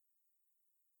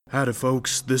Howdy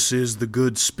folks, this is The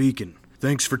Good speaking.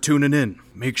 Thanks for tuning in.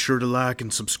 Make sure to like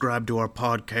and subscribe to our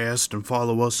podcast and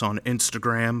follow us on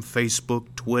Instagram,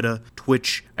 Facebook, Twitter,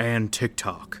 Twitch, and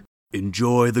TikTok.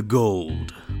 Enjoy the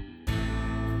gold.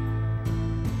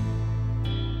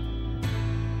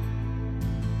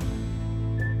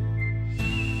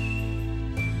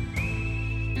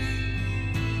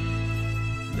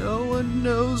 No one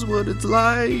knows what it's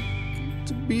like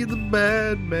to be the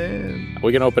bad man.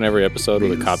 We can open every episode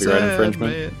with a copyright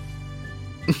infringement.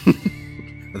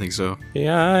 I think so.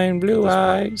 Behind blue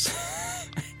eyes.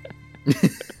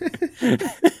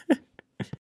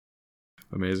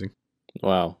 Amazing.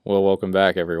 Wow. Well, welcome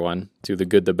back, everyone, to The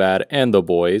Good, the Bad, and the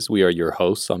Boys. We are your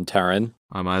hosts. I'm Taryn.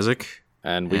 I'm Isaac.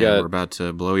 And we're about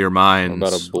to blow your minds. We're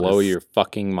about to blow your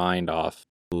fucking mind off.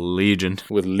 Legion.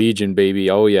 With Legion, baby.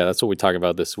 Oh, yeah, that's what we talk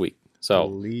about this week. So,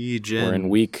 Legion. We're in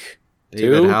week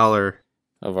David 2 Haller.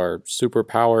 of our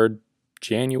super-powered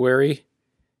January.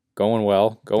 Going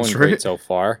well. Going great so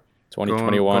far.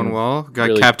 2021. Going well. Got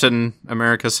really, Captain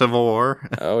America Civil War.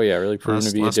 Oh, yeah, really proving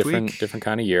to be a different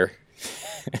kind of year.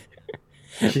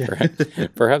 Yeah.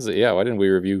 Perhaps, yeah, why didn't we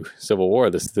review Civil War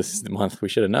this month? We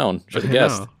should have known. Should have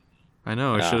guessed. I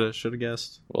know. I should have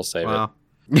guessed. We'll save it.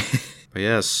 But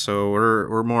yes, so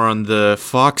we're more on the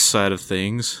Fox side of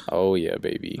things. Oh yeah,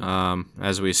 baby.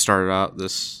 As we started out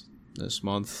this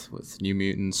month with New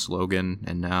Mutants, Logan,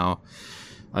 and now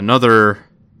another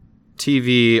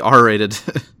TV R-rated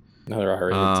another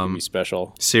R-rated TV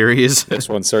special series. This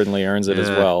one certainly earns it as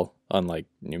well, unlike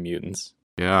New Mutants.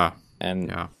 Yeah.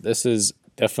 And this is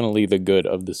definitely the good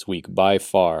of this week by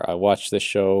far. I watched this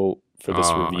show for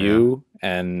this review,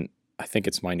 and I think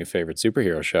it's my new favorite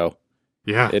superhero show.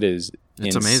 Yeah. It's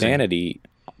insanity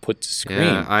amazing. Put to screen.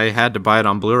 Yeah, I had to buy it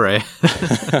on Blu-ray.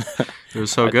 It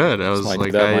was so good. I was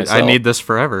like, I need this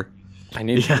forever. I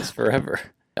need this forever.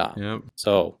 Yeah. Yep.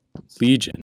 So,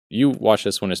 Legion. You watched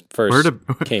this when it first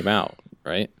came out,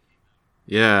 right?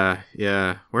 Yeah.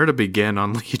 Where to begin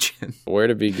on Legion? Where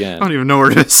to begin? I don't even know where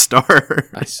to start.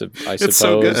 I suppose it's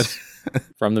so good.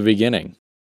 From the beginning.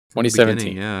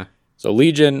 2017. Yeah. So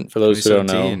Legion, for those who don't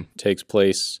know, takes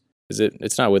place...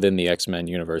 It's not within the X-Men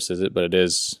universe, is it? But it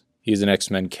is. He's an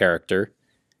X-Men character.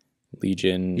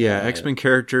 Legion. Yeah, X-Men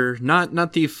character.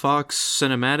 Not the Fox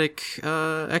cinematic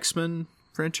X-Men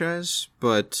franchise,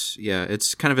 but yeah,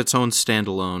 it's kind of its own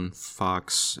standalone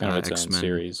Fox X-Men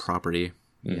series property.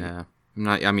 Mm.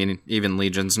 Yeah. Even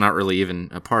Legion's not really even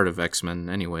a part of X-Men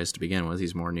anyways to begin with.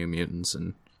 He's more New Mutants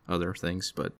and other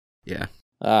things, but yeah.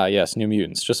 Yes, New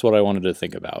Mutants. Just what I wanted to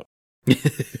think about.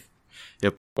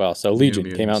 Yep. Well, so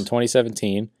Legion came out in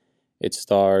 2017. It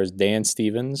stars Dan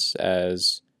Stevens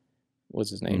as, what's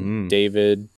his name?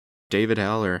 David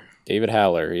Haller. David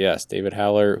Haller, yes. David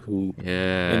Haller, who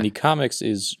in the comics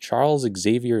is Charles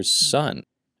Xavier's son.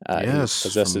 Yes.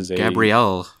 Possesses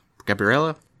Gabriella,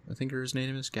 I think her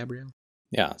name is Gabrielle.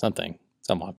 Yeah,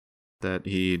 somewhat. That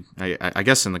I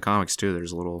guess in the comics too,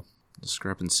 there's a little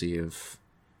discrepancy of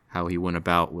how he went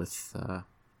about with,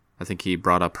 I think he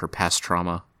brought up her past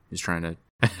trauma. He's trying to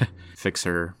fix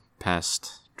her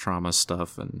past trauma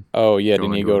stuff and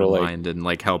didn't he go to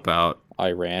like help out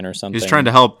Iran or something? He's trying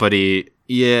to help, but it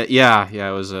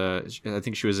was I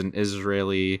think she was an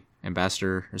Israeli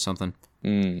ambassador or something.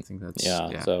 I think that's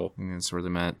so I think that's where they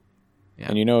met.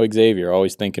 Yeah. And Xavier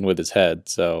always thinking with his head.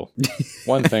 So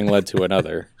one thing led to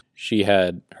another. She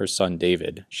had her son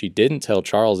David. She didn't tell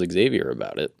Charles Xavier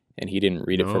about it, and he didn't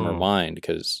read it from her mind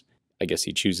because I guess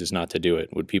he chooses not to do it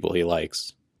with people he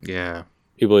likes. Yeah.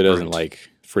 People he doesn't like,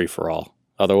 free for all.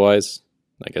 Otherwise,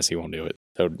 I guess he won't do it.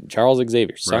 So Charles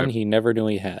Xavier, son he never knew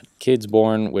he had. Kids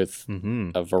born with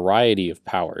a variety of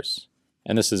powers.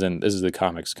 And this is the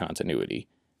comics continuity.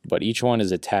 But each one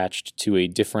is attached to a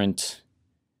different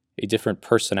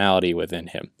personality within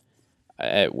him.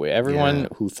 Everyone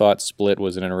who thought Split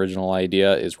was an original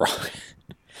idea is wrong.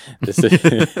 This is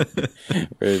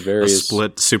a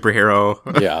Split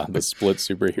superhero. Yeah, the Split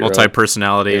superhero.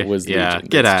 Multi-personality. It was Legion.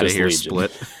 Get out of here, Legion.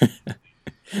 Split.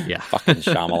 Yeah. Fucking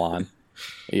Shyamalan.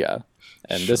 Yeah.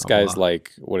 And this guy's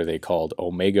like, what are they called?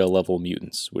 Omega level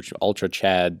mutants, which Ultra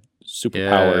Chad,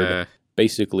 superpowered,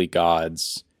 basically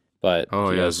gods. But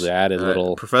he has added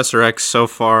little... Professor X, so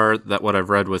far, that what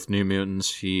I've read with New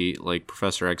Mutants,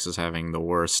 Professor X is having the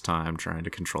worst time trying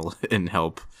to control it and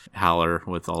help Haller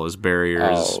with all his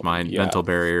barriers, mental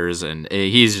barriers, and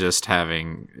he's just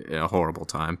having a horrible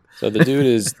time. So the dude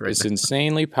is this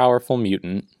insanely powerful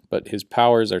mutant, but his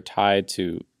powers are tied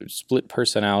to split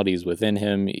personalities within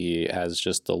him. He has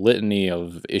just a litany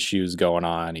of issues going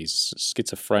on. He's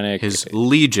schizophrenic. His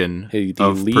legion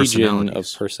of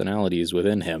personalities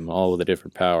within him, all with a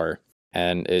different power.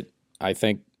 And I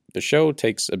think The show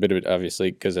takes a bit of it,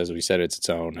 obviously, because as we said, it's its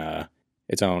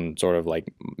own sort of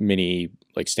like mini,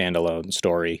 like standalone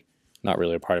story, not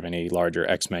really a part of any larger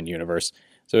X-Men universe.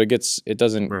 So it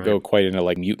doesn't go quite into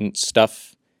like mutant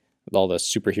stuff with all the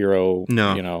superhero,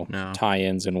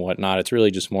 tie-ins and whatnot. It's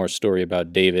really just more a story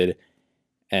about David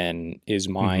and his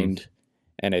mind.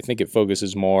 And I think it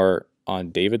focuses more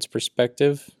on David's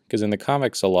perspective, because in the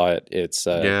comics a lot, it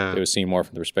was seen more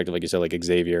from the perspective, like you said, like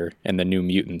Xavier and the New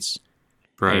Mutants.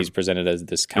 Right. And he's presented as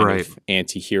this kind of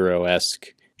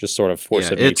anti-hero-esque, just sort of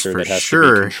force of nature that has to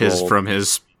be controlled. From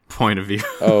his point of view.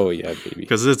 Oh yeah, baby.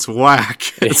 Because it's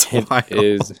whack. It's wild. It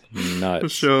is nuts. The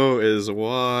show is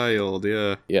wild.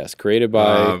 Yeah. Yes, created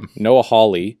by Noah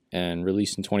Hawley and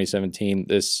released in 2017.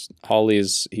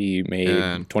 He made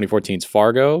 2014's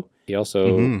Fargo. He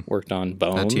also worked on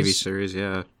Bones. That TV series,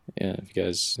 yeah. Yeah, if you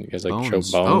guys like Bones.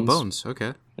 the show Bones. Oh, Bones.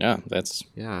 Okay. Yeah,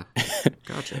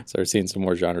 Gotcha. So we're seeing some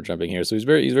more genre jumping here. So he's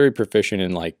very proficient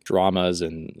in like dramas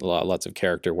and lots of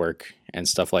character work and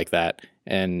stuff like that.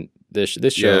 And this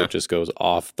show just goes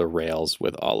off the rails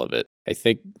with all of it. I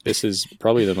think this is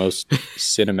probably the most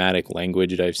cinematic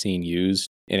language that I've seen used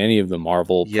in any of the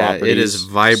Marvel properties. It is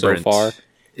vibrant so far.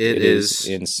 It is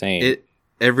insane.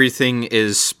 Everything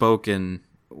is spoken,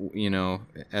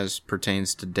 as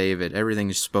pertains to David. Everything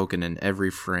is spoken in every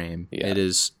frame. Yeah. It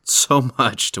is so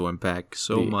much to unpack,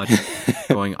 so much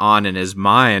going on in his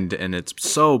mind, and it's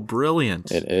so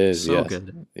brilliant. It is so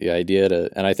good. The idea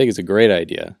and I think it's a great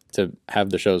idea to have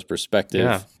the show's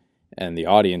perspective and the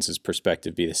audience's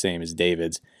perspective be the same as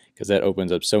David's, because that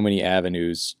opens up so many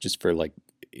avenues just for like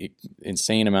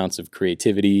insane amounts of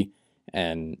creativity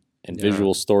and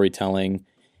visual storytelling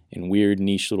and weird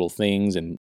niche little things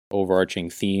and overarching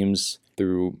themes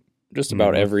through just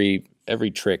about every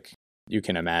trick you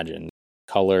can imagine.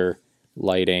 Color,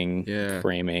 lighting,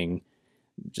 framing,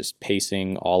 just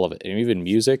pacing, all of it. And even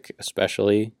music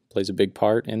especially plays a big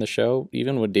part in the show.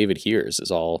 Even what David hears is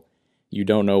all, you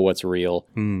don't know what's real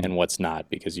and what's not,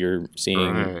 because you're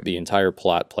seeing the entire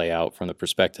plot play out from the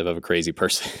perspective of a crazy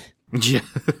person.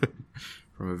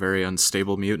 From a very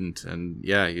unstable mutant. And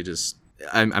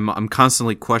I'm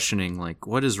constantly questioning, like,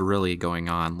 what is really going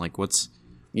on? Like, what's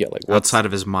outside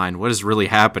of his mind? What is really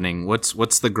happening?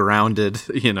 What's the grounded,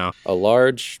 a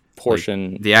large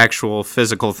portion, like the actual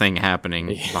physical thing happening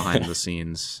behind the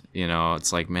scenes?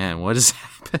 It's like, man, what is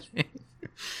happening?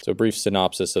 So a brief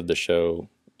synopsis of the show,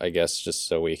 I guess, just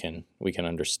so we can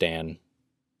understand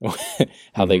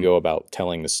how they go about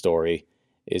telling the story,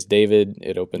 is David.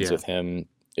 It opens with him.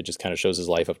 It just kind of shows his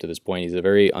life up to this point. He's a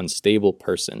very unstable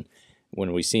person.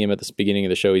 When we see him at the beginning of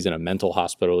the show, he's in a mental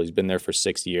hospital. He's been there for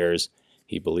 6 years.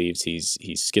 He believes he's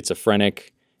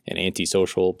schizophrenic, an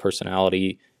antisocial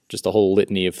personality, just a whole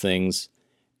litany of things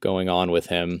going on with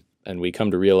him. And we come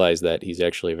to realize that he's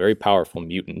actually a very powerful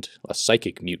mutant, a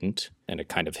psychic mutant, and it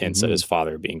kind of hints at his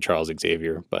father being Charles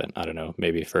Xavier. But I don't know,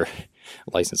 maybe for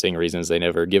licensing reasons, they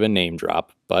never give a name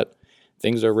drop. But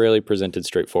things are rarely presented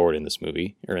straightforward in this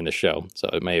movie, or in the show, so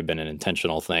it may have been an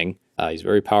intentional thing. He's a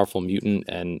very powerful mutant,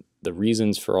 and the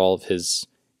reasons for all of his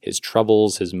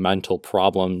troubles, his mental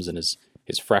problems, and his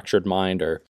fractured mind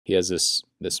are, he has this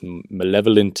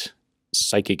malevolent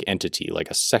psychic entity, like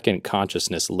a second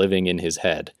consciousness living in his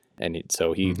head. And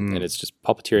and it's just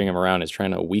puppeteering him around. It's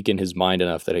trying to weaken his mind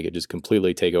enough that it could just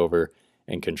completely take over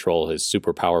and control his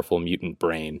super powerful mutant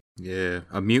brain. Yeah,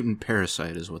 a mutant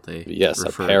parasite is what they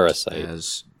a parasite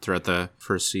as throughout the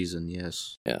first season.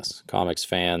 Yes, comics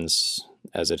fans,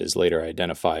 as it is later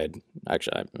identified.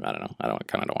 Actually, I don't know. I don't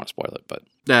want to spoil it, but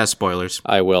spoilers.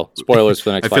 I will. Spoilers for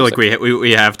the next. I feel like we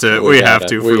have to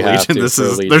for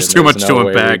Legion. There's too much to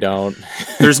unpack.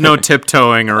 There's no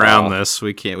tiptoeing around this.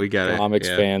 We can't. We got it. Comics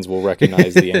fans will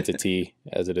recognize the entity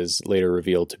as it is later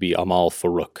revealed to be Amal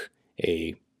Farouk,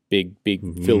 a big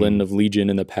villain of Legion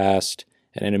in the past,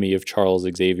 an enemy of Charles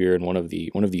Xavier, and one of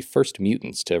the first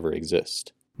mutants to ever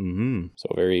exist. So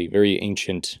a very, very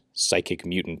ancient psychic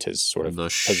mutant has sort of the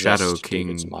Shadow King.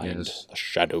 David's mind. Yes. The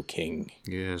Shadow King.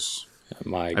 Yes.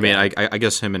 I mean, I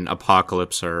guess him and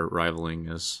Apocalypse are rivaling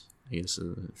as,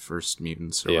 the first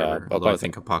mutants or whatever. Although I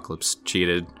think Apocalypse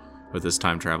cheated with his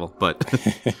time travel, but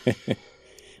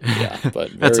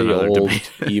but that's very another old,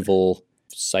 debate. evil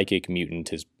psychic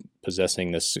mutant is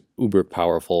possessing this uber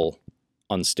powerful,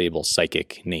 unstable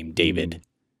psychic named David.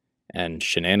 And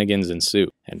shenanigans ensue.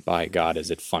 And by God,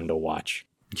 is it fun to watch.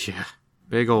 Yeah.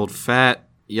 Big old fat,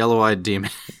 yellow-eyed demon.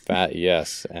 Fat,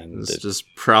 yes. And it's just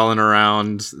prowling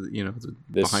around,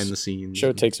 behind the scenes. The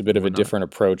show takes a bit of a different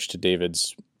approach to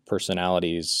David's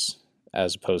personalities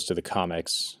as opposed to the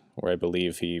comics, where I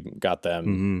believe he got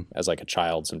them as like a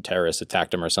child. Some terrorists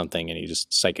attacked him or something, and he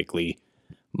just psychically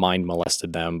mind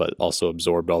molested them, but also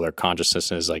absorbed all their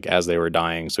consciousnesses like as they were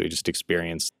dying. So he just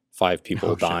experienced 5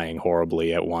 people dying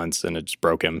horribly at once, and it just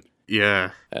broke him.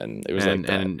 Yeah. And it was like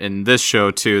that. And in this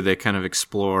show, too, they kind of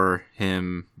explore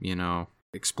him,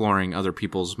 exploring other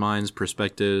people's minds,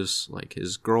 perspectives, like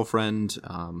his girlfriend.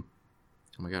 Oh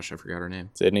my gosh, I forgot her name.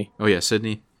 Sydney. Oh, yeah,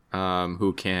 Sydney.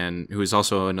 Who is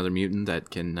also another mutant that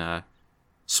can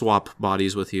swap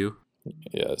bodies with you.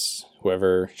 Yes.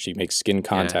 Whoever she makes skin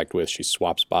contact with, she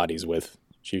swaps bodies with.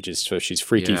 She's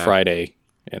Freaky Friday,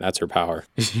 and that's her power.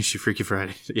 She's Freaky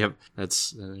Friday. Yep.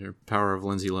 That's her power of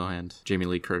Lindsay Lohan, Jamie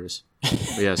Lee Curtis.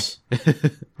 But yes.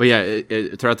 But yeah,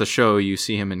 throughout the show, you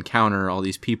see him encounter all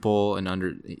these people and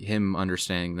him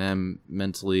understanding them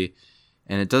mentally,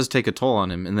 and it does take a toll on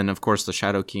him. And then, of course, the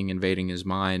Shadow King invading his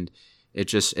mind,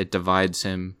 it divides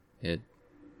him. It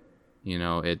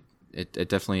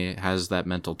definitely has that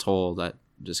mental toll that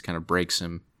just kind of breaks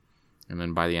him. And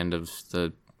then by the end of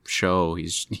the show,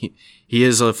 he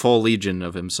is a full legion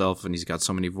of himself, and he's got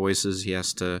so many voices he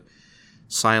has to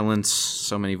silence,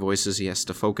 so many voices he has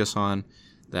to focus on,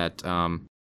 that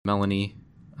Melanie,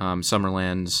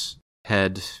 Summerland's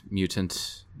head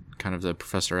mutant, kind of the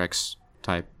Professor X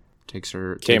type, takes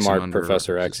him under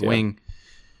Professor X wing.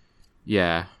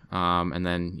 Yeah. And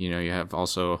then, you have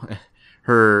also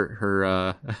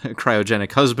her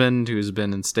cryogenic husband, who's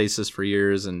been in stasis for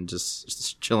years and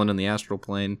just chilling in the astral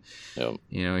plane. Yep.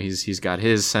 He's got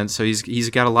his sense, so he's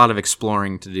got a lot of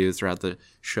exploring to do throughout the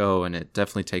show, and it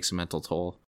definitely takes a mental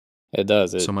toll. It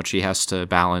does. So much he has to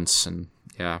balance, and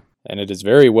yeah. And it is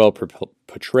very well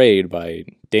portrayed by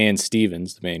Dan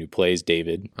Stevens, the man who plays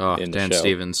David in the show. Dan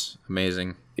Stevens,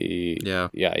 amazing. He's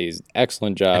an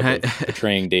excellent job of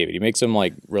portraying David. He makes him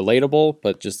like relatable,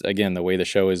 but just again, the way the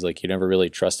show is, like, you never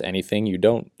really trust anything. You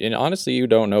don't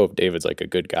know if David's like a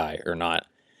good guy or not,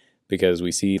 because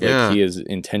we see he is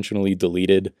intentionally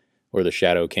deleted, or the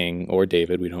Shadow King or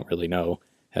David, we don't really know,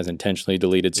 has intentionally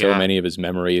deleted so many of his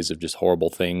memories of just horrible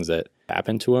things that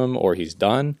happened to him or he's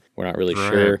done. We're not really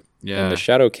sure. Yeah. And the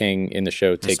Shadow King in the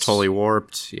show takes totally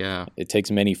warped. Yeah. It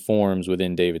takes many forms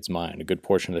within David's mind. A good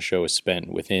portion of the show is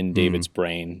spent within David's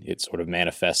brain. It sort of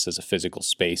manifests as a physical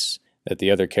space that the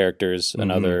other characters,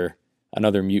 another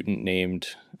mutant named,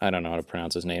 I don't know how to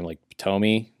pronounce his name, like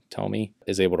Tomy,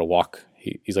 is able to walk.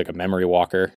 He's like a memory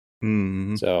walker.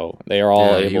 Mm-hmm. So they are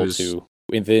all able to,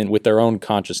 with their own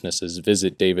consciousnesses,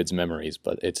 visit David's memories,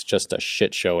 but it's just a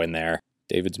shit show in there.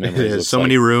 David's memories. There's so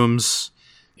many rooms.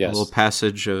 Yes. A little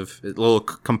passage of a little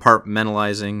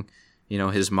compartmentalizing,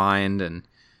 his mind, and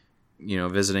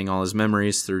visiting all his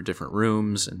memories through different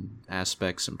rooms and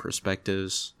aspects and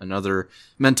perspectives. Another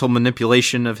mental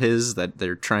manipulation of his that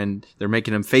they're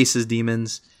making him face his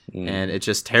demons, and it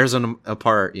just tears him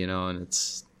apart, and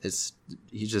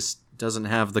he just doesn't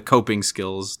have the coping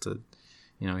skills to,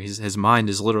 his mind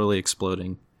is literally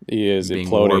exploding. He is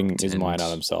imploding his mind on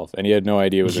himself, and he had no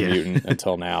idea he was a mutant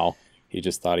until now. He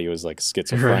just thought he was like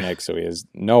schizophrenic, so he has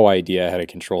no idea how to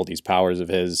control these powers of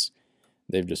his.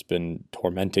 They've just been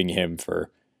tormenting him for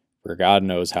God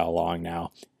knows how long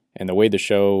now. And the way the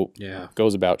show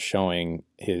goes about showing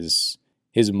his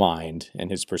mind and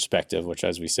his perspective, which,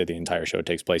 as we said, the entire show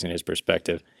takes place in his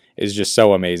perspective, is just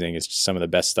so amazing. It's just some of the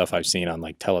best stuff I've seen on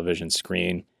like television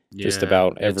screen. Just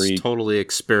about it's totally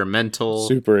experimental.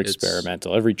 Super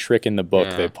experimental. Every trick in the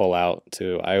book they pull out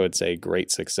to, I would say, great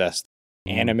success.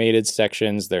 Animated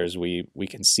sections, we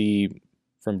can see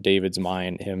from David's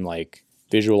mind him like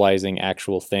visualizing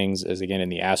actual things, as again in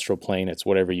the astral plane, it's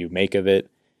whatever you make of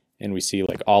it. And we see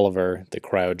like Oliver, the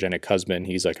cryogenic husband,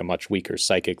 he's like a much weaker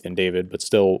psychic than David,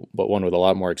 but one with a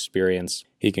lot more experience.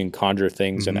 He can conjure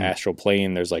things in the astral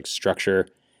plane. There's like structure,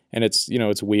 and it's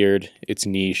it's weird, it's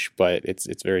niche, but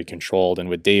it's very controlled. And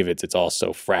with David's, it's all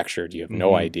so fractured. You have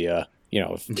no idea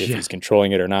if he's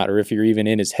controlling it or not, or if you're even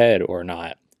in his head or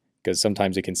not. Because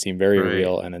sometimes it can seem very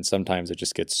real, and then sometimes it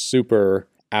just gets super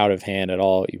out of hand at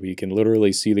all. You can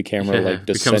literally see the camera like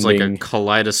descending. It becomes like a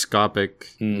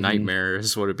kaleidoscopic nightmare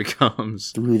is what it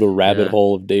becomes. Through the rabbit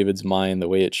hole of David's mind, the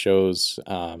way it shows,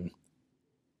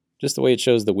 just the way it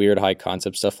shows the weird high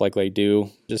concept stuff like they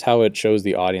do, just how it shows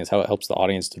the audience, how it helps the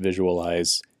audience to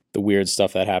visualize the weird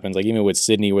stuff that happens. Like even with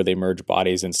Sydney, where they merge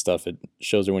bodies and stuff, it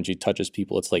shows her when she touches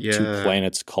people, it's like two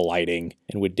planets colliding.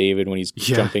 And with David, when he's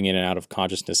jumping in and out of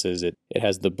consciousnesses, it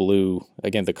has the blue.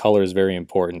 Again, the color is very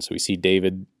important. So we see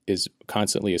David is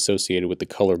constantly associated with the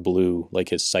color blue, like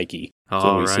his psyche.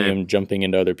 So when we see him jumping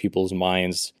into other people's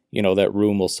minds, that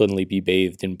room will suddenly be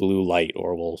bathed in blue light,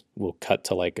 or we'll cut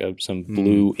to like some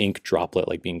blue ink droplet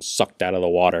like being sucked out of the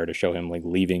water to show him like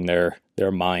leaving their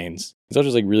minds. It's all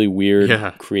just like really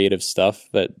weird, creative stuff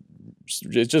that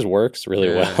it just works really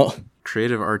well.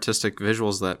 Creative artistic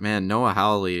visuals that, man, Noah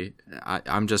Hawley,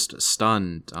 I'm just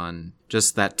stunned on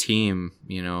just that team,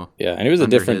 you know. Yeah, and he was a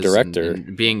different director.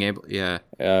 And being able,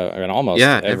 and almost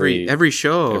every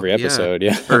show. Every episode,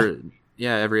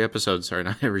 every episode, sorry,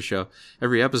 not every show.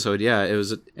 Every episode, it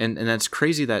was, and that's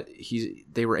crazy that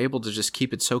they were able to just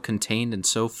keep it so contained and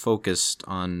so focused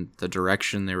on the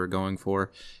direction they were going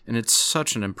for. And it's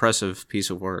such an impressive piece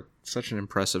of work, such an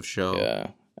impressive show. Yeah.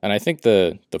 And I think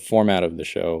the format of the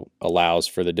show allows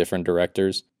for the different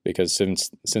directors, because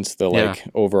since the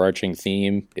overarching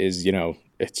theme is, you know,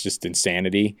 it's just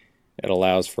insanity, it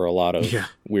allows for a lot of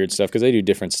weird stuff, because they do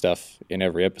different stuff in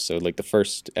every episode. Like the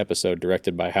first episode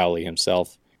directed by Hawley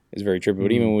himself is very trippy.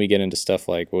 But even when we get into stuff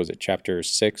like, what was it, chapter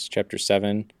 6, chapter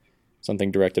 7,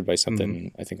 something directed by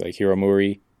something, I think like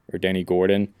Hiromuri or Danny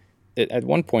Gordon, at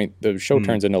one point the show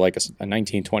turns into like a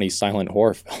 1920s silent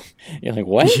horror film. You're like,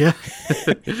 what? Yeah.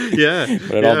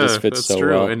 But it all just fits so true.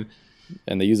 well.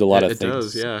 And they use a lot of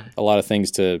things. Does, a lot of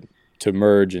things to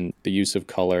merge in the use of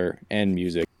color and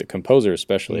music. The composer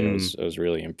especially, I was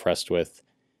really impressed with,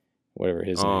 whatever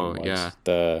his name was. Yeah.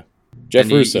 The Jeff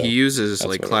Russo. He uses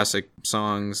like classic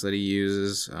songs that he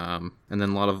uses, and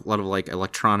then a lot of like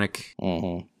electronic,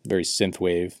 very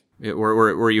synthwave,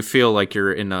 where you feel like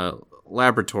you're in a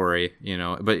laboratory, you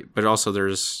know, but also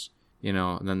there's, you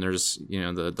know, and then there's, you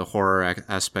know, the horror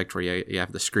aspect where you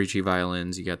have the screechy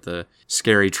violins, you got the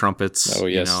scary trumpets. Oh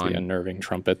yes, you know, the unnerving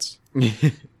trumpets.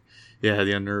 Yeah,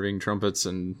 the unnerving trumpets,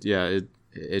 and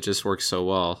it just works so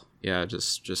well. Yeah,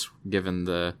 just given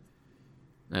the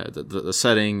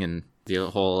setting and the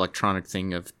whole electronic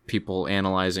thing of people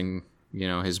analyzing, you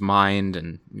know, his mind,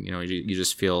 and you know, you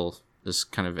just feel this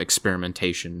kind of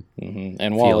experimentation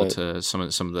and feel to some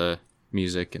of the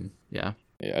music, and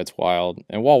it's wild.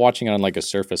 And while watching it on like a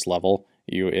surface level,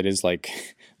 it is like,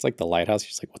 it's like The Lighthouse. You're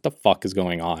just like, what the fuck is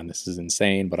going on? This is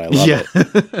insane, but I love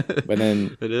it. But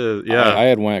then it is, I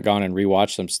had gone and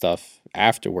rewatched some stuff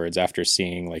afterwards, after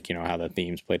seeing like, you know, how the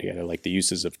themes play together, like the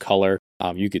uses of color.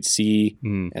 You could see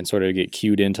and sort of get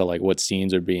cued into like what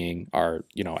scenes are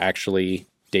you know, actually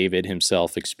David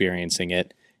himself experiencing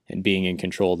it and being in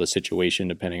control of the situation,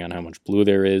 depending on how much blue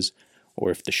there is, or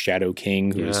if the Shadow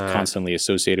King, who is constantly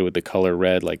associated with the color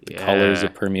red, like the colors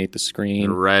that permeate the screen.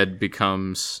 The red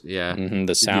becomes, the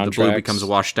soundtrack. The blue becomes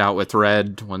washed out with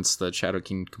red once the Shadow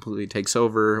King completely takes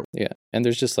over. Yeah, and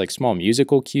there's just like small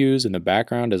musical cues in the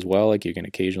background as well, like you can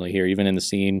occasionally hear, even in the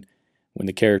scene when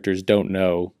the characters don't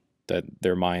know that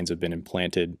their minds have been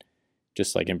implanted,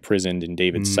 just like imprisoned in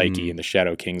David's psyche, and the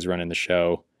Shadow King's running the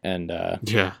show. And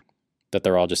that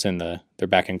they're all just they're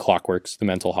back in Clockworks, the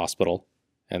mental hospital,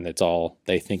 and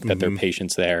they think that they're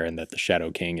patients there, and that the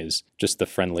Shadow King is just the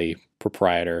friendly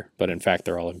proprietor, but in fact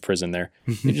they're all in prison there.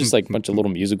 It's just like a bunch of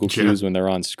little musical cues when they're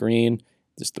on screen,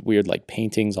 just the weird like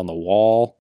paintings on the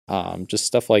wall, just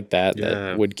stuff like that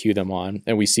that would cue them on.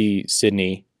 And we see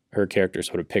Sydney, her character,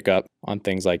 sort of pick up on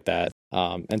things like that.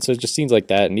 And so just scenes like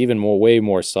that, and even way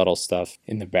more subtle stuff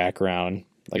in the background.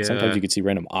 Like sometimes you could see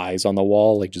random eyes on the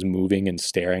wall, like just moving and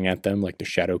staring at them, like the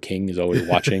Shadow King is always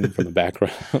watching from the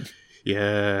background.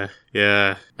 Yeah.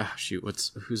 Oh, shoot,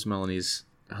 who's Melanie's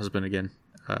husband again?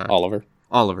 Oliver.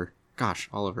 Gosh,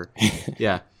 Oliver.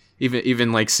 Yeah.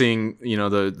 Even like seeing, you know,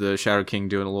 the Shadow King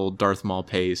doing a little Darth Maul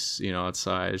pace, you know,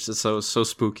 outside. It's just so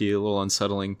spooky, a little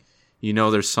unsettling. You know,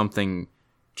 there's something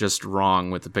just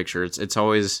wrong with the picture. There's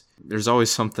always something.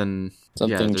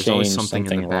 There's always something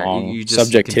in the back. Wrong. You just,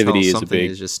 subjectivity you can tell something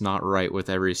is just not right with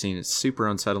every scene. It's super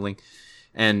unsettling,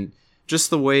 and just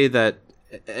the way that,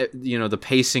 you know, the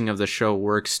pacing of the show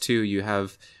works too.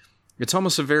 It's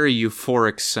almost a very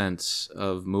euphoric sense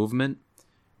of movement,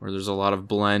 where there's a lot of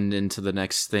blend into the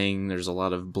next thing. There's a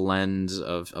lot of blends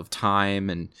of time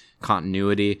and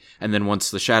continuity, and then once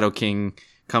the Shadow King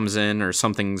comes in or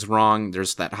something's wrong,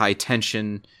 there's that high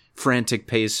tension, frantic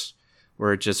pace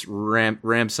where it just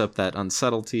ramps up that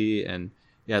unsubtlety. And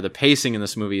the pacing in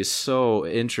this movie is so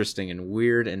interesting and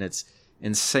weird, and it's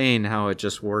insane how it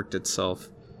just worked itself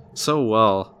so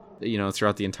well, you know,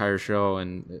 throughout the entire show.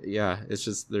 And it's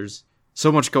just, there's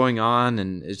so much going on,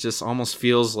 and it just almost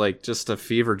feels like just a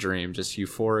fever dream, just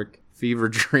euphoric fever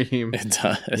dream. It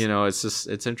does. You know,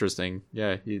 it's interesting.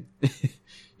 Yeah, you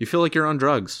feel like you're on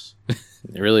drugs.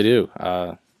 You really do.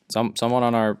 Someone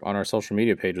on our social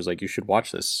media page was like, you should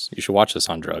watch this. You should watch this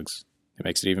on drugs. It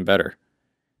makes it even better.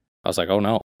 I was like, oh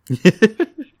no.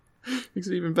 Makes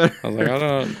it even better. I was like, I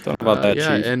don't know about that,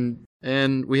 Chief.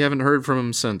 And we haven't heard from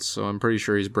him since, so I'm pretty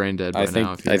sure he's brain dead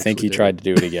now. I think he tried to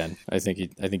do it again. I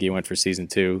think he went for season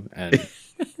 2, and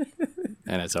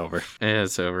and it's over.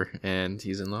 And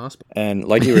he's in the hospital. And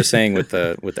like you were saying with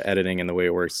the editing and the way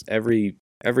it works, every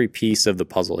piece of the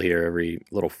puzzle here, every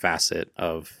little facet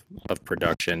of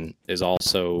production is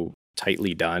also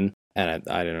tightly done. And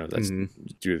I don't know, that's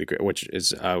due to which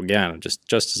is again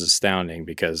just as astounding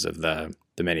because of the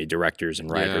many directors and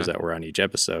writers that were on each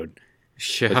episode.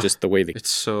 Yeah, but just the way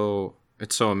it's so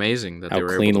amazing that how they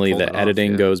were cleanly able to the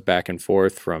editing goes back and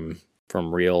forth from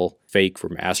real fake,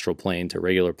 from astral plane to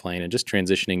regular plane, and just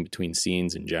transitioning between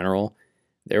scenes in general.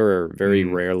 There were very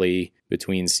rarely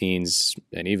between scenes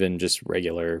and even just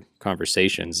regular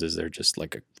conversations is there just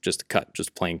like a cut,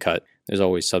 just plain cut. There's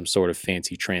always some sort of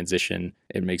fancy transition.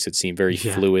 It makes it seem very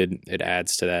fluid. It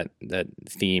adds to that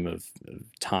theme of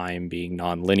time being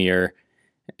non-linear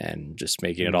and just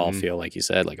making it all feel, like you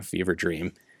said, like a fever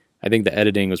dream. I think the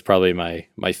editing was probably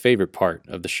my favorite part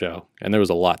of the show. And there was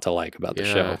a lot to like about the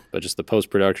show, but just the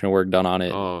post-production work done on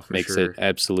it makes it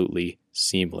absolutely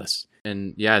seamless.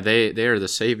 And yeah, they are the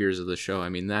saviors of the show. I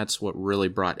mean, that's what really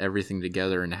brought everything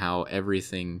together, and how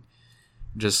everything,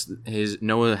 just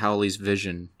Noah Hawley's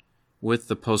vision with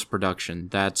the post-production,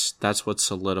 that's what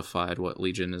solidified what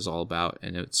Legion is all about.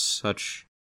 And it's such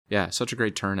a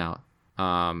great turnout.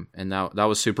 And that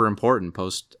was super important,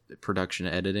 post-production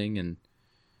editing, and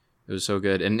it was so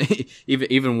good. And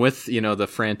even with, the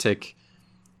frantic,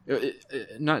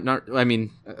 I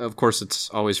mean, of course it's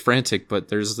always frantic, but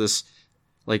there's this,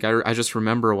 like, I just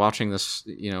remember watching this,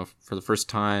 for the first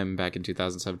time back in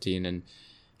 2017, and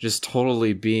just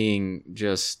totally being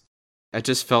I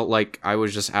just felt like I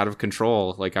was just out of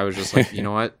control. Like, I was just like, you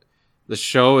know what? The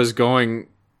show is going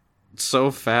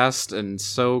so fast and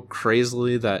so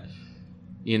crazily that,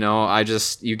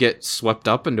 you get swept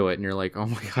up into it, and you're like, oh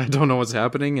my God, I don't know what's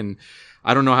happening, and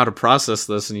I don't know how to process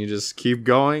this, and you just keep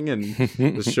going, and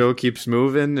the show keeps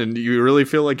moving, and you really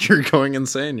feel like you're going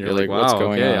insane. You're like, wow, what's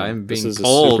going on? I'm being this is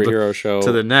pulled a superhero show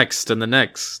to the next and the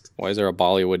next. Why is there a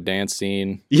Bollywood dance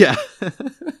scene? Yeah,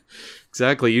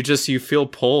 exactly. You feel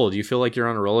pulled. You feel like you're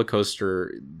on a roller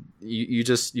coaster.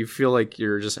 You feel like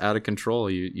you're just out of control.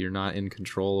 You're not in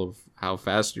control of how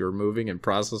fast you're moving and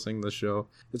processing the show.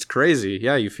 It's crazy.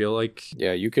 Yeah, you feel like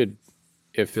you could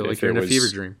if you're in a fever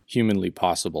dream. Humanly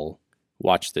possible,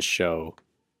 watch the show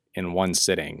in one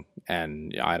sitting,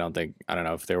 and I don't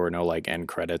know if there were no like end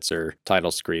credits or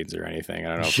title screens or anything. I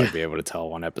don't know if I'd be able to tell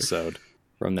one episode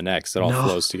from the next. It all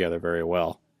flows together very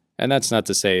well. And that's not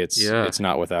to say it's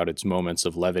not without its moments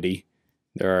of levity.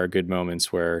 There are good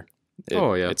moments where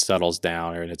it settles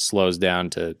down, or it slows down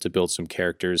to build some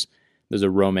characters. There's a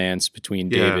romance between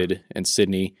David and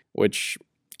Sydney, which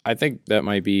I think that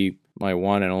might be my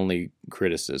one and only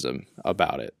criticism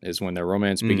about it, is when their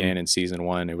romance began in season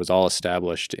 1, it was all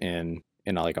established in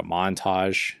like a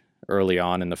montage early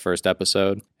on in the first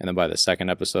episode. And then by the second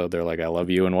episode, they're like, I love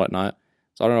you and whatnot.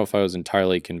 So I don't know if I was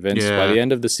entirely convinced. By the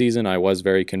end of the season, I was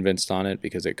very convinced on it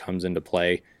because it comes into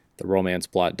play. The romance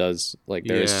plot does, like,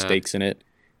 there is stakes in it,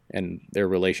 and their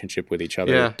relationship with each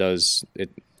other it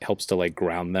helps to like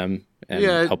ground them and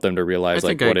help them to realize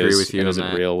like what is and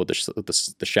isn't real with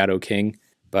the Shadow King.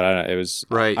 But I don't know, it was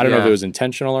I don't know if it was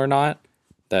intentional or not.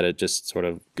 That it just sort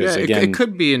of again, it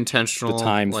could be intentional. The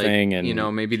time thing,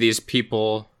 and maybe these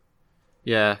people.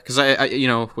 Yeah, because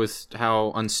I with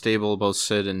how unstable both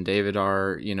Sid and David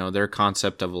are, their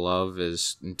concept of love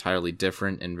is entirely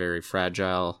different and very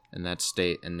fragile in that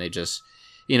state, and they just,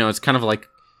 it's kind of like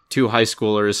two high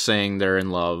schoolers saying they're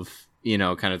in love,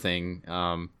 kind of thing.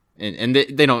 And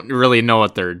they don't really know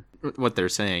what they're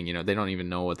saying. They don't even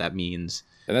know what that means.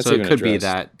 And that's so even it could be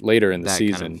that later in the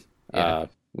season, kind of,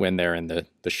 when they're in the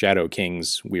Shadow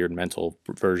King's weird mental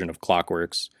version of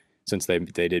Clockworks, since they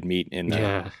did meet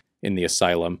in the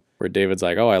asylum, where David's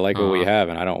like, oh, I like what we have,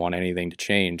 and I don't want anything to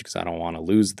change because I don't want to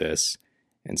lose this.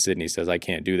 And Sydney says, I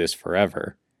can't do this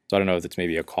forever. So I don't know if it's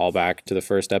maybe a callback to the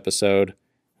first episode,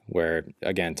 where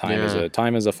again,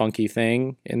 time is a funky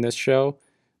thing in this show.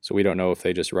 So we don't know if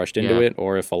they just rushed into it,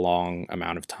 or if a long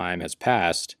amount of time has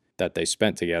passed that they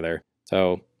spent together.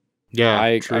 So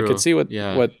I could see what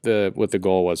the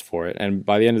goal was for it. And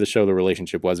by the end of the show, the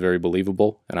relationship was very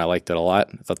believable, and I liked it a lot.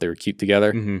 I thought they were cute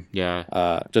together.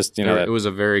 Just it was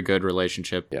a very good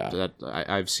relationship that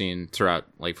I've seen throughout,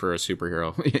 like, for a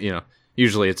superhero.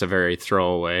 Usually it's a very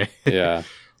throwaway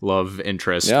love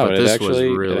interest, but this was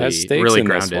really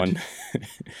grounded.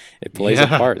 It plays a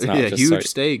part. It's not just huge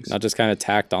stakes, not just kind of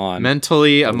tacked on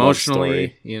mentally,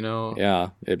 emotionally. It matters.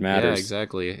 Yeah,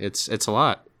 exactly. It's a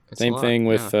lot. Same thing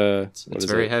with it's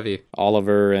very heavy.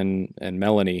 Oliver and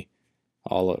Melanie.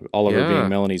 Oliver being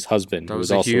Melanie's husband, who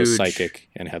was also a psychic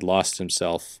and had lost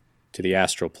himself to the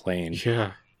astral plane.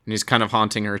 Yeah. And he's kind of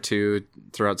haunting her too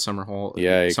throughout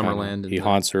Summerland. He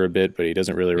haunts her a bit, but he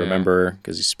doesn't really remember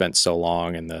because he spent so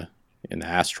long in the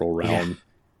astral realm,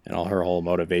 and all her whole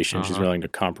motivation. She's willing to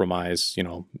compromise,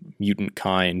 mutant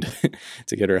kind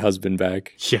to get her husband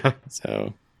back. Yeah.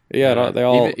 So they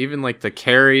all even like the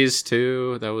Carries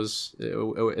too. That was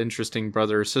an interesting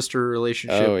brother-sister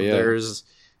relationship. Oh, yeah. There's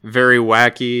very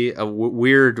wacky, a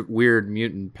weird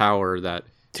mutant power that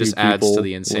just adds to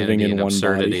the insanity and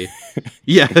absurdity.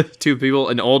 Yeah, two people,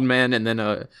 an old man and then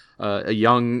a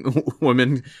young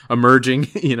woman emerging,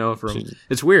 from...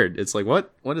 It's weird. It's like,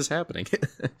 what is happening?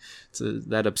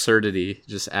 That absurdity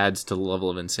just adds to the level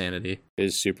of insanity. It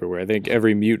is super weird. I think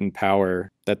every mutant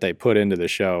power that they put into the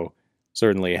show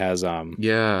certainly has...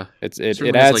 It adds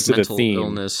to the theme.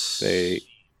 Illness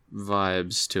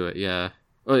vibes to it, yeah.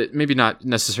 Well, maybe not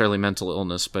necessarily mental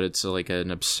illness, but it's like an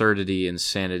absurdity,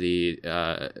 insanity,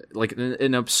 like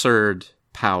an absurd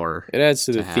power. It adds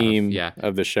to the theme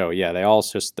of the show. Yeah,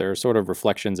 they're sort of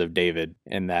reflections of David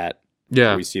in that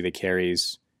we see the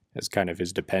Carries as kind of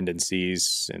his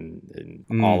dependencies and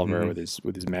Oliver with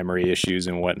his memory issues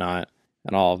and whatnot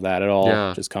and all of that. It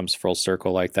all just comes full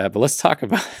circle like that. But let's talk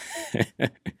about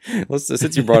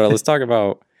since you brought it up, let's talk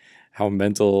about how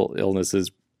mental illness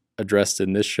is addressed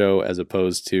in this show as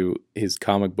opposed to his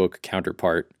comic book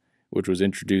counterpart, which was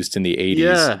introduced in the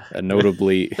 80s,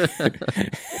 notably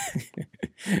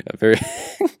a very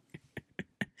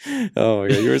oh my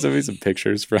god, you were sending me some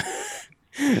pictures of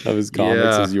his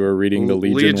comics as you were reading the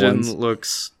Legion ones.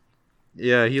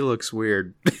 He looks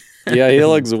weird. Yeah, he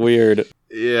looks weird.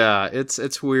 Yeah,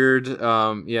 it's weird.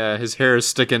 His hair is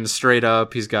sticking straight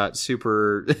up. He's got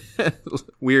super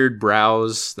weird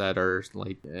brows that are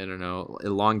like, I don't know,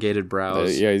 elongated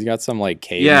brows. He's got some like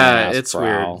caveman it's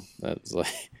brow. Weird. That's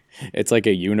like, it's like a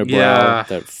unibrow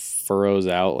that furrows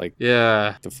out like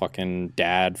the fucking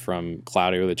dad from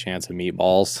Cloudy with a Chance of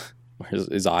Meatballs. Where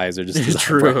his eyes are just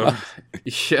true.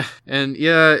 Yeah, and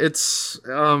it's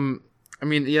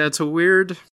it's a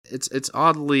weird. It's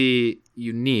oddly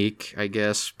unique, I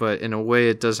guess, but in a way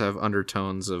it does have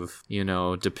undertones of,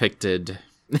 depicted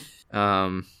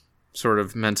sort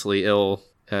of mentally ill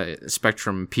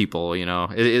spectrum people,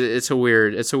 It's a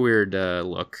weird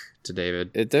look to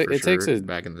David. It takes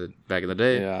back in the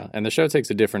day. Yeah, and the show takes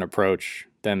a different approach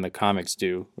than the comics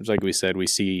do, which, like we said, we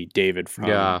see David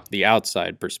from the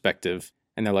outside perspective,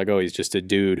 and they're like, oh, he's just a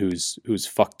dude who's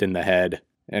fucked in the head,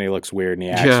 and he looks weird and he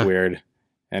acts weird.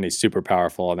 And he's super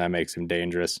powerful, and that makes him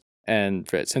dangerous. And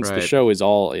since the show is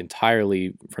all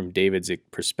entirely from David's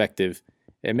perspective,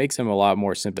 it makes him a lot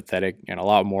more sympathetic and a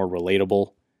lot more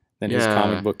relatable than his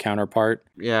comic book counterpart.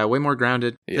 Yeah, way more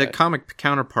grounded. Yeah. The comic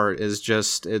counterpart is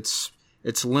just it's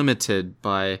limited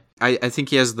by. I think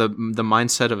he has the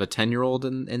mindset of a 10-year-old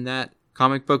in that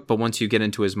comic book, but once you get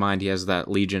into his mind, he has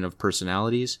that legion of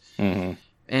personalities,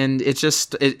 and it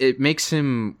just it makes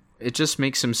him. It just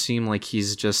makes him seem like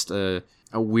he's just a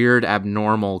weird,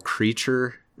 abnormal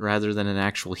creature rather than an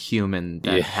actual human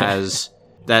that has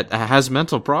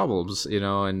mental problems,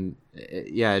 and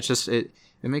it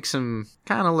makes him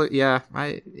kind of look.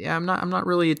 I'm not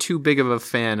really too big of a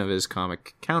fan of his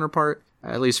comic counterpart,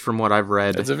 at least from what I've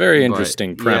read. It's a very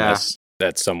interesting premise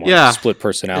that someone split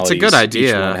personalities. It's a good idea.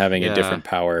 Each one having a different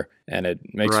power, and it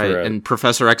makes for and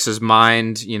Professor X's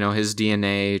mind, his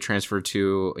DNA transferred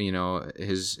to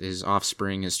his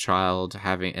offspring, his child,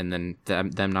 and then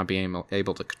them not being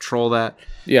able to control that.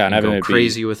 Yeah, and having go it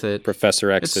crazy with it. Professor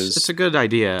X is it's a good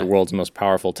idea. The world's most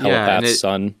powerful telepath's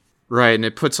son. Right, and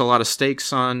it puts a lot of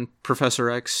stakes on Professor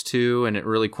X too, and it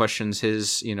really questions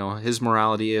his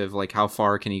morality of like how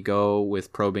far can he go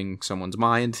with probing someone's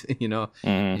mind,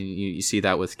 And you see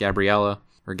that with Gabriella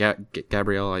or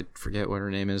Gabrielle, I forget what her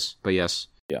name is, but yes.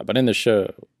 Yeah, but in the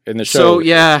show. But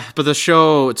the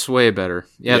show it's way better.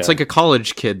 Yeah, it's like a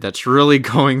college kid that's really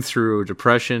going through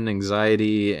depression,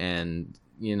 anxiety, and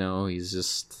he's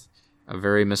just a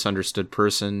very misunderstood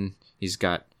person. He's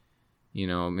got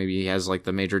maybe he has like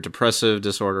the major depressive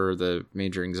disorder, the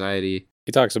major anxiety.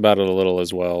 He talks about it a little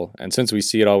as well. And since we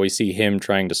see it all, we see him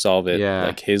trying to solve it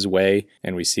like his way.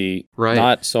 And we see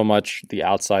not so much the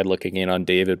outside looking in on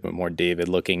David, but more David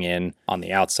looking in on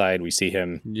the outside. We see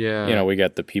him, we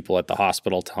got the people at the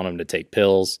hospital telling him to take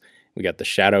pills. We got the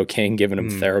Shadow King giving him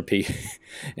therapy.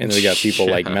 And then we got people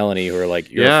like Melanie who are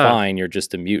like, you're fine. You're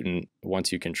just a mutant.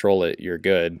 Once you control it, you're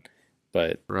good.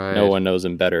 But no one knows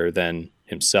him better than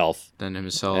himself. And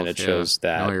it shows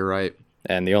that. No, you're right.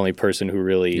 And the only person who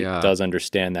really does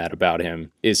understand that about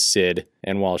him is Sid.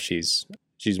 And while she's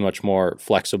much more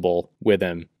flexible with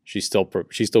him, she still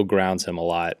grounds him a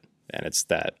lot. And it's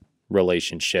that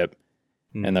relationship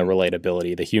and the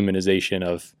relatability, the humanization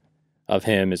of of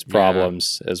him, his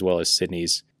problems, as well as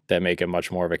Sydney's, that make him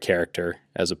much more of a character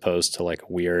as opposed to like a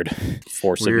weird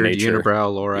force of nature.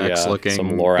 Unibrow Lorax looking.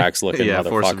 Some Lorax looking motherfucker.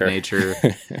 Force of nature.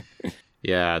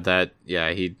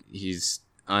 He's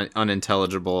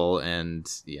unintelligible, and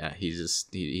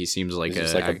he seems like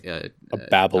a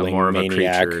babbling more of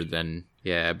maniac. a creature than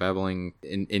a babbling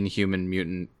inhuman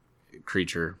mutant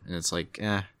creature, and it's like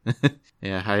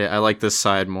I like this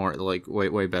side more, like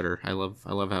way better. I love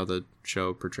how the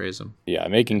show portrays him.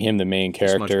 Making him the main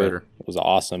character was an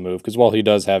awesome move, because while he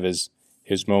does have his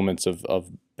moments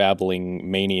of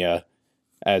babbling mania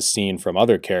as seen from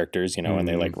other characters, when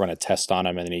they like run a test on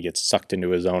him and then he gets sucked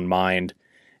into his own mind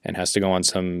and has to go on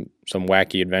some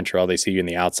wacky adventure. All they see in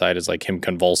the outside is like him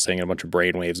convulsing and a bunch of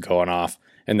brainwaves going off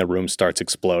and the room starts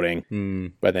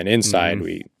exploding. But then inside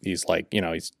he's like,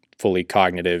 he's fully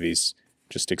cognitive. He's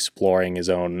just exploring his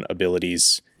own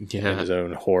abilities and his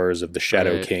own horrors of the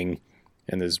Shadow King.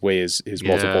 And his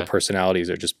multiple personalities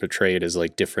are just portrayed as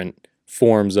like different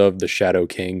forms of the Shadow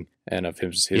King and of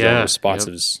his own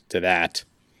responses to that.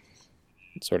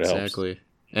 It sort of helps. Exactly.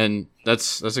 And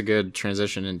that's a good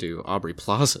transition into Aubrey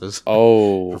Plaza's.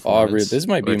 Oh, Aubrey! This is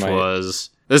my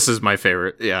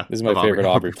favorite. Yeah, this is my favorite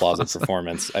Aubrey Plaza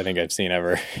performance I think I've seen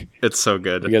ever. It's so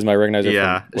good. You guys might recognize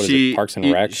her from Parks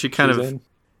and Rec. She kind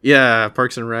of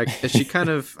Parks and Rec. She kind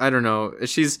of, I don't know.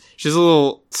 She's a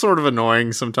little sort of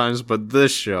annoying sometimes, but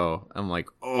this show, I'm like,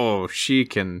 oh, she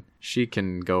can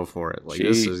go for it. Like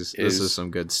this is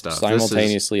some good stuff.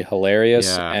 Simultaneously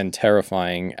hilarious and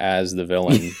terrifying as the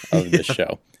villain of this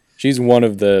show. She's one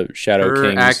of the Shadow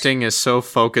Kings. Her acting is so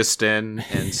focused in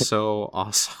and so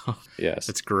awesome. Yes.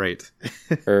 It's great.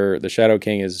 The Shadow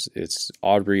King it's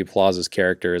Aubrey Plaza's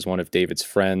character is one of David's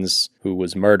friends who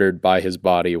was murdered by his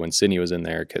body when Sydney was in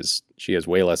there, because she has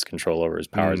way less control over his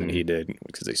powers than he did,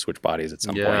 because they switched bodies at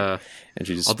some point. And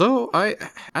she just... Although I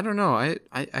don't know,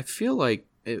 I feel like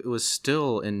it was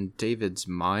still in David's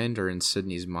mind or in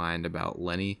Sydney's mind about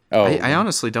Lenny. I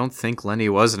honestly don't think Lenny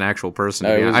was an actual person.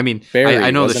 No, I mean, Barry,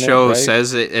 I know the show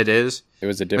says it is. It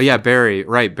was a different... Barry.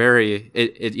 Right, Barry.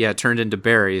 It turned into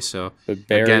Barry. So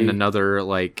again, another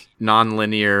like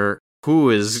non-linear. Who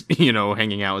is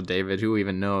hanging out with David? Who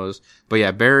even knows?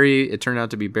 But Barry. It turned out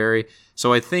to be Barry.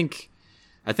 So I think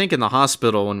in the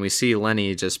hospital when we see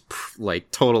Lenny just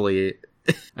like totally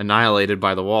annihilated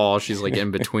by the wall, she's like in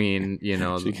between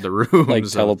the rooms, like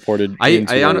teleported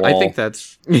into the wall. I think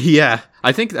that's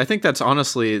I think that's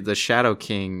honestly the Shadow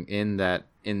King in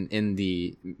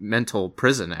the mental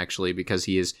prison, actually, because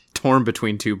he is torn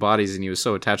between two bodies and he was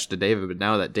so attached to David, but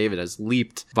now that David has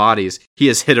leaped bodies, he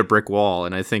has hit a brick wall.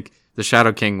 And I think the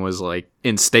Shadow King was like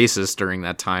in stasis during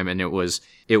that time, and it was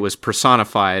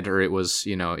personified, or it was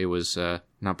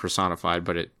not personified,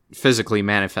 but it physically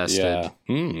manifested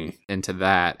into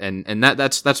that, and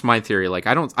that's my theory. Like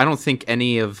I don't think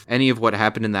any of what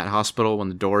happened in that hospital when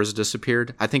the doors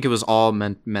disappeared, I think it was all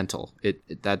mental.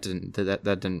 That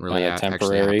didn't really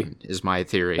actually happen, is my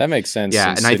theory. That makes sense. Yeah,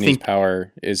 and Sydney's I think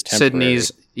power is temporary.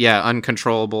 Sydney's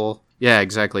uncontrollable. Yeah,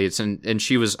 exactly. And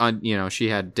she was she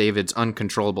had David's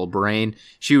uncontrollable brain.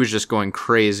 She was just going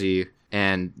crazy.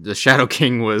 And the Shadow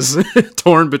King was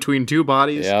torn between two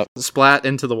bodies, splat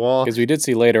into the wall. Because we did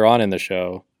see later on in the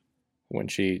show, when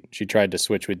she tried to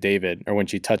switch with David, or when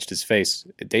she touched his face,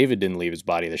 David didn't leave his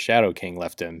body. The Shadow King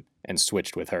left him and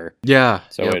switched with her. Yeah.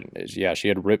 So she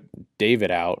had ripped David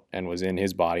out and was in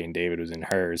his body, and David was in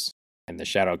hers. And the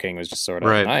Shadow King was just sort of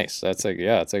nice. That's a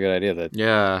good idea.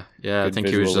 I think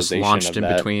he was just launched in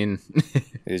between.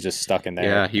 He was just stuck in there.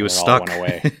 Yeah, he was stuck. All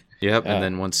went away. Yep. And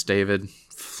then once David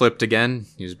flipped again,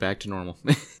 he was back to normal.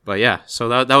 But so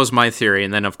that was my theory.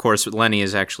 And then of course Lenny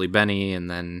is actually Benny, and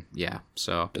then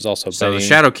there's also Benny. The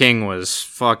Shadow King was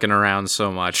fucking around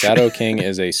so much. Shadow King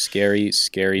is a scary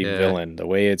villain. The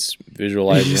way it's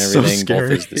visualized and everything,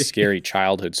 both as the scary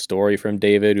childhood story from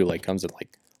David, who like comes and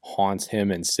like haunts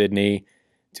him and Sydney,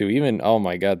 to even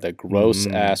the gross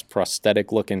ass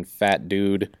prosthetic looking fat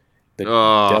dude, the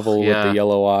devil with the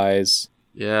yellow eyes.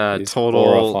 Yeah, total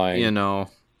horrifying.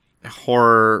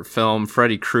 Horror film,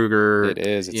 Freddy Krueger. It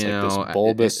is. It's like this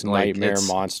bulbous nightmare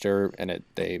monster, and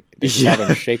they have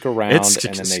him shake around, and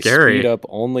then they speed up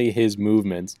only his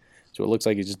movements, so it looks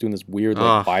like he's just doing this weird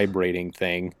vibrating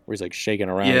thing where he's like shaking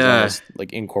around. He's almost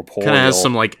like incorporeal. Kind of has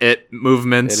some like It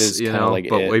movements. It is kind of like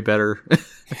but It. Way better.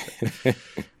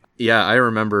 I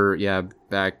remember.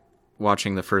 Back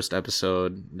watching the first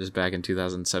episode, just back in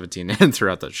 2017, and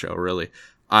throughout that show, really.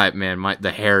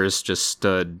 The hairs just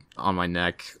stood on my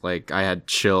neck. Like I had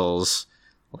chills,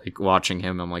 like watching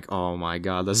him. I'm like, oh my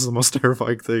god, this is the most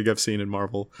terrifying thing I've seen in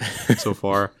Marvel so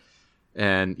far.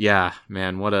 And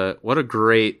what a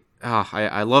great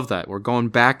I love that. We're going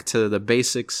back to the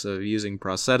basics of using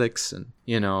prosthetics, and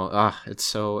it's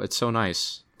so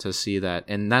nice to see that.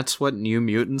 And that's what New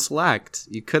Mutants lacked.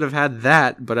 You could have had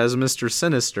that, but as Mr.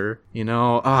 Sinister,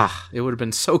 it would have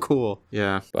been so cool.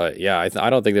 Yeah. But yeah, I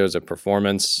don't think there was a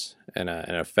performance and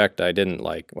an effect I didn't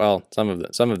like. Well, some of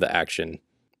the action,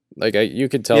 like you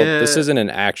could tell this isn't an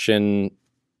action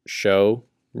show,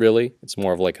 really. It's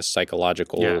more of like a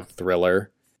psychological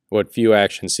thriller. What few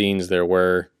action scenes there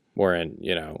were in,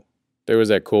 there was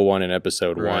that cool one in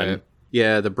episode 1.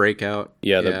 Yeah, the breakout.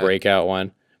 Yeah, the breakout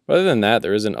one. But other than that,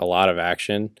 there isn't a lot of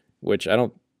action, which I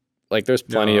don't like. There's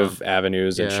plenty of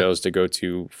avenues and shows to go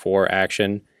to for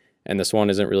action, and this one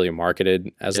isn't really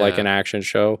marketed as like an action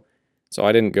show. So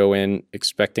I didn't go in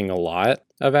expecting a lot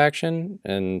of action,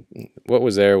 and what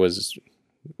was there was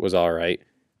all right.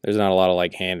 There's not a lot of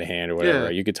like hand to hand or whatever.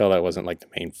 You could tell that wasn't like the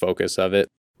main focus of it.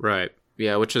 Right.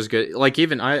 Yeah, which is good. Like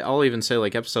I'll even say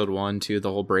like episode 1, 2,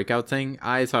 the whole breakout thing,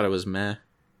 I thought it was meh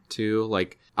too.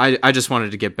 Like I just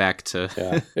wanted to get back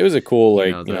to it was a cool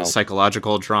like the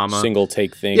psychological drama, single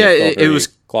take thing. Yeah, it was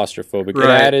claustrophobic. Right.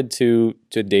 It added to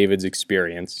David's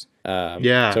experience.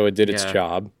 So it did its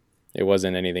job. It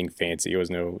wasn't anything fancy. It was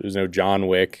no John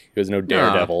Wick. It was no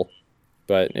Daredevil.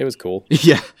 But it was cool.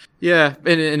 Yeah,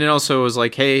 and it also was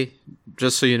like, hey,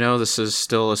 just so you know, this is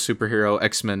still a superhero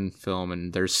X-Men film,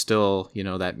 and there's still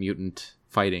that mutant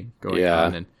fighting going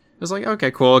on, and it was like,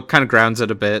 okay, cool. It kind of grounds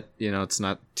it a bit. It's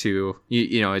not too,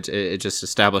 it just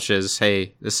establishes,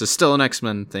 hey, this is still an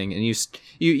X-Men thing, and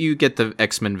you get the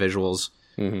X-Men visuals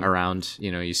around.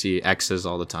 You see X's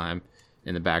all the time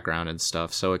in the background and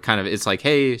stuff. So it's like,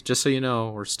 hey, just so you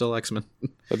know, we're still X-Men.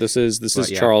 But this is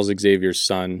Charles Xavier's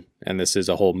son, and this is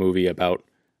a whole movie about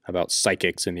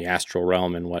psychics in the astral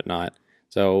realm and whatnot.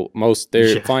 So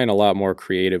they're finding a lot more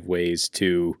creative ways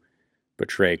to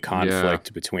portray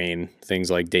conflict between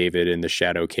things like David and the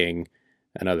Shadow King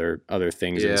and other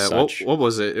things and such. What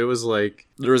was it? It was like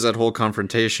there was that whole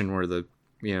confrontation where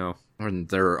when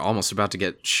they're almost about to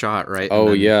get shot, right?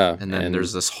 And then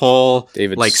there's this whole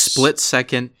split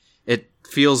second. It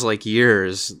feels like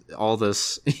years. All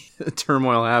this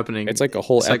turmoil happening. It's like a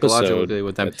whole episode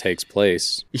with them. That takes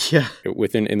place. Yeah.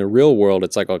 In the real world,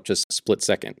 it's like just a split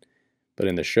second, but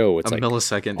in the show, it's a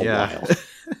millisecond. A while.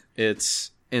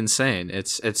 It's insane.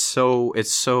 It's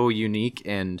so unique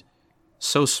and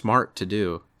so smart to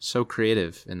do. So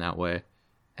creative in that way,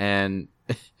 and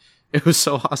it was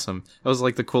so awesome. It was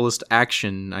like the coolest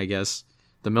action, I guess,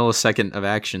 the millisecond of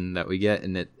action that we get,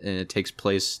 and it takes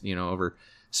place, over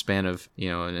span of,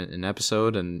 an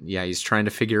episode, and he's trying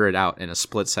to figure it out in a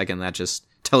split second. That just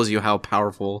tells you how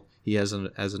powerful he is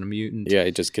as a mutant. Yeah,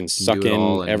 he just can suck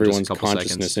in everyone's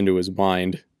consciousness into his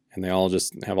mind, and they all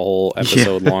just have a whole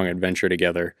episode-long adventure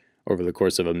together over the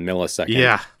course of a millisecond.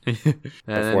 Yeah.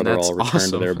 Before they're all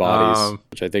returned to their bodies,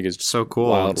 which I think is so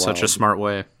cool. Wild, such a smart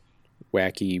way.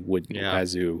 Wacky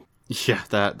wazoo. Yeah,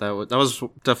 that was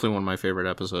definitely one of my favorite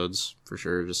episodes for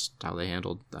sure. Just how they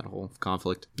handled that whole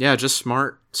conflict. Yeah, just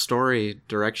smart story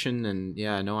direction, and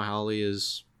Noah Hawley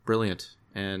is brilliant.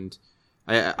 And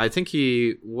I think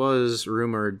he was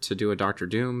rumored to do a Doctor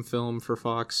Doom film for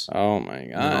Fox. Oh my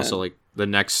god! And also like the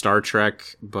next Star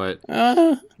Trek, but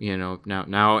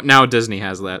now Disney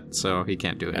has that, so he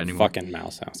can't do it anymore. Fucking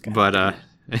Mouse House guy. But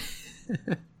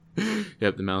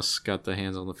Yep, the mouse got the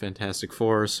hands on the Fantastic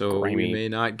Four, so we may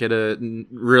not get a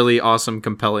really awesome,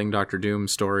 compelling Doctor Doom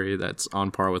story that's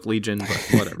on par with Legion, but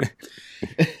whatever.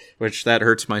 Which that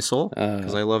hurts my soul,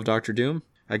 because I love Doctor Doom.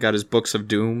 I got his Books of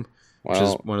Doom, which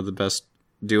is one of the best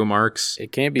Doom arcs.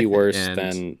 It can't be worse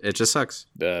than... It just sucks.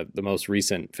 The most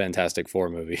recent Fantastic Four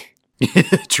movie.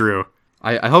 True.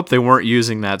 I hope they weren't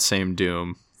using that same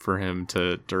Doom for him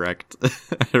to direct.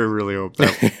 I really hope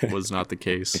that was not the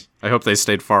case. I hope they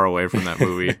stayed far away from that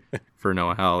movie for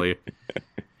Noah Hawley.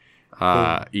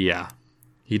 Yeah.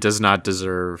 He does not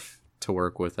deserve to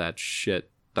work with that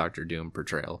shit Doctor Doom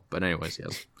portrayal. But anyways,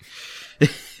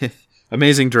 yes.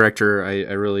 Amazing director.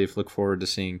 I really look forward to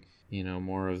seeing,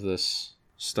 more of this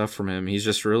stuff from him. He's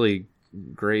just really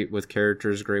great with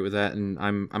characters, great with that. And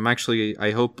I'm actually,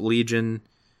 I hope Legion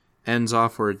ends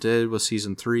off where it did with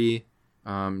season 3.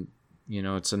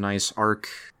 It's a nice arc,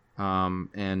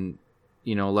 and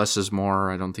less is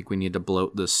more. I don't think we need to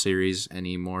bloat this series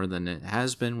any more than it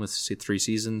has been with 3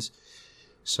 seasons.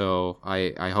 So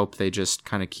I hope they just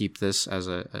kind of keep this as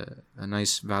a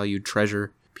nice valued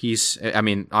treasure piece. I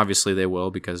mean, obviously they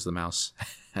will, because the mouse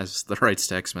has the rights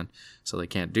to X-Men, so they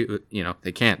can't do it.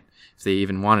 They can't. If they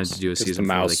even wanted to do a season 4, the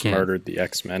mouse they can't. Murdered the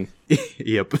X-Men.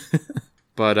 Yep.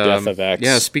 But Death of X.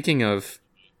 Yeah, speaking of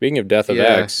Speaking of Death of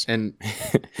X, and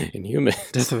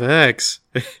Inhumans. Death of X,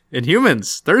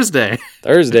 Inhumans,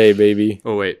 Thursday, baby.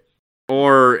 Oh wait,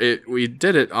 or we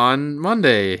did it on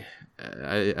Monday.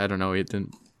 I don't know. We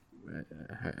didn't.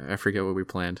 I forget what we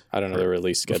planned. I don't know the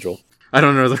release schedule. I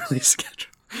don't know the release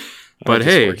schedule. But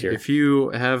hey, if you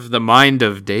have the mind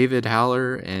of David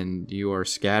Haller and you are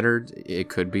scattered, it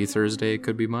could be Thursday, it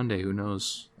could be Monday. Who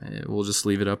knows? We'll just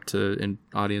leave it up to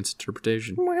audience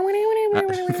interpretation.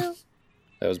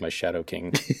 That was my Shadow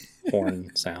King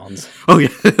horn sounds. Oh yeah,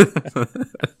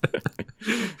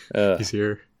 he's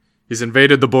here. He's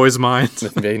invaded the boys' minds.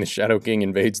 The Shadow King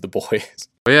invades the boys.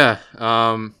 Oh, yeah.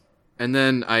 And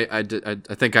then I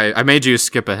think I made you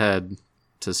skip ahead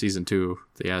to season 2,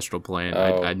 the Astral Plane.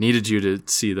 Oh. I needed you to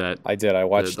see that. I did. I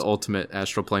watched the ultimate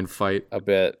Astral Plane fight a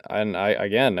bit, and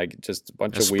I just a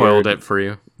bunch of spoiled weird it for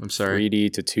you. I'm sorry.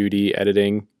 3D to 2D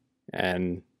editing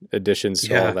and additions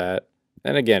to all that.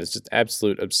 And again, it's just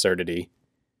absolute absurdity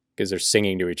because they're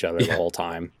singing to each other the whole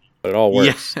time, but it all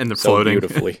works. And they're so floating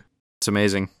beautifully. It's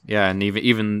amazing. Yeah, and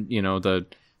even the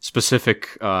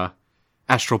specific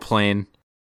Astral Plane,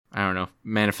 I don't know,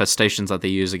 manifestations that they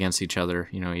use against each other.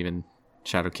 Even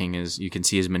Shadow King you can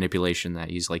see his manipulation, that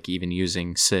he's like even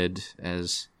using Sid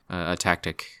as a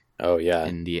tactic. Oh yeah,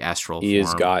 in the astral he form.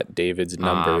 Has got David's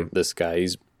number. This guy,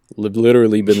 he's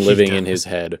literally been living in his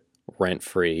head rent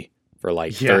free for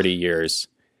like 30 years.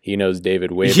 He knows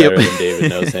David way better than David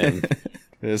knows him.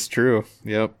 It's true.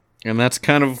 Yep. And that's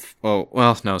kind of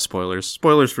no spoilers.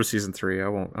 Spoilers for season 3. I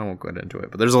won't get into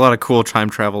it. But there's a lot of cool time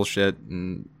travel shit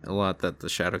and a lot that the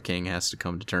Shadow King has to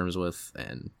come to terms with,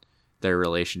 and their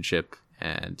relationship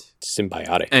and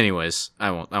symbiotic. Anyways, I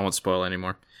won't spoil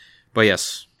anymore. But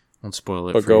yes, won't spoil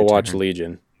it. But go watch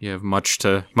Legion. You have much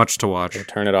to watch. We'll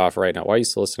turn it off right now. Why are you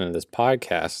still listening to this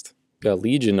podcast? You got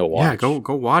Legion to watch. Yeah,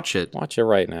 go watch it. Watch it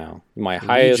right now. My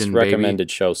highest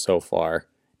recommended show so far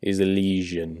is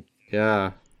Legion.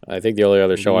 Yeah. I think the only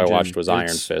other show I watched was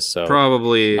Iron Fist, so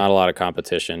probably not a lot of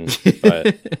competition,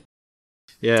 but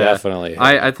yeah, definitely.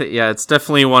 I think it's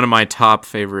definitely one of my top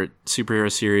favorite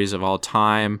superhero series of all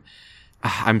time.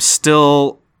 It's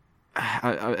still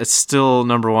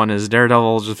number one is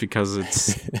Daredevil, just because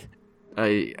it's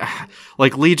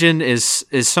Legion is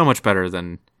so much better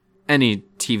than any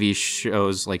TV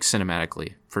shows, like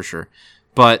cinematically, for sure.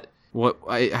 But what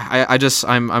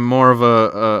I'm more of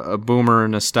a boomer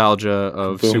nostalgia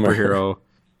of superhero,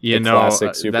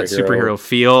 superhero. That superhero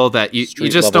feel that you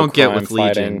just don't get with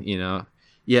Legion,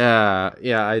 Yeah,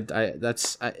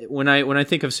 when I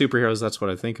think of superheroes, that's what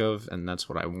I think of, and that's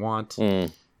what I want.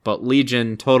 But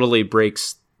Legion totally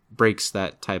breaks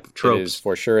that type of tropes. It is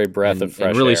for sure a breath of fresh air.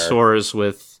 And really soars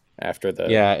with after the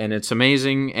and it's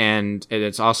amazing and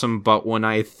it's awesome. But when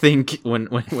I think when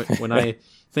I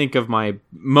think of my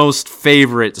most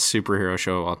favorite superhero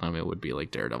show of all time, it would be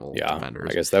like Daredevil. Defenders.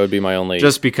 I guess that would be my only,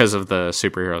 just because of the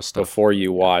superhero stuff. Before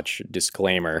you watch,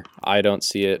 disclaimer: I don't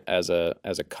see it as a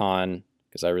con,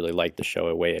 because I really like the show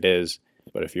the way it is.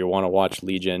 But if you want to watch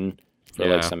Legion for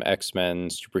like some X-Men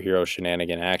superhero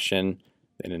shenanigan action,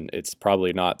 then it's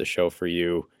probably not the show for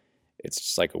you. It's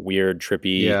just like a weird,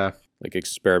 trippy, like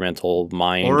experimental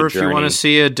mind journey. Or if you want to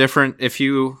see a different, if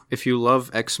you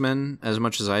love X-Men as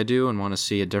much as I do and want to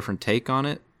see a different take on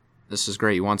it, this is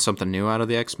great. You want something new out of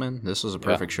the X-Men? This is a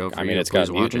perfect show for you. It's got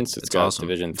mutants. It's got awesome.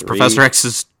 Division 3. Professor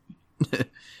X's.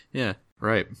 Yeah,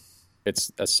 right.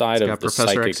 It's a side of the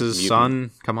Professor X's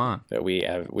son. Come on, that we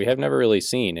have never really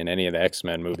seen in any of the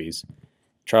X-Men movies.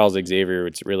 Charles Xavier,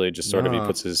 it's really just sort of, he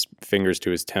puts his fingers to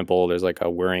his temple. There's like a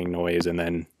whirring noise, and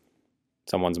then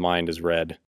someone's mind is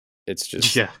read. It's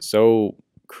just so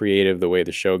creative the way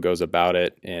the show goes about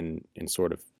it, and in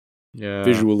sort of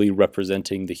visually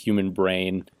representing the human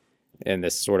brain in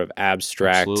this sort of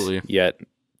abstract yet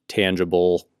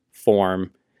tangible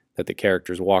form that the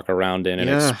characters walk around in and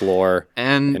explore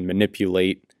and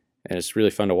manipulate, and it's really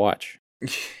fun to watch.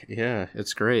 Yeah,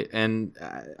 it's great. And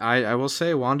I will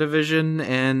say WandaVision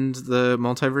and the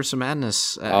Multiverse of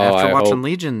Madness, after watching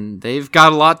Legion, they've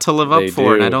got a lot to live up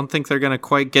for, and I don't think they're going to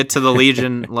quite get to the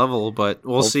Legion level, but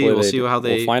we'll see. We'll see how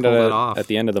they find pull out it off at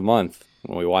the end of the month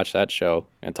when we watch that show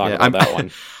and talk about that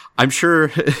one. I'm sure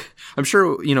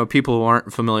people who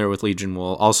aren't familiar with Legion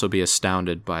will also be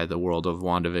astounded by the world of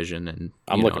WandaVision and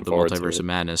the Multiverse of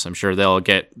Madness. I'm sure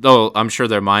I'm sure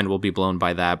their mind will be blown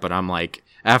by that, but I'm like,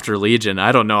 after Legion,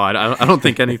 I don't know. I don't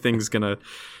think anything's gonna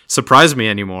surprise me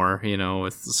anymore.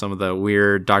 With some of the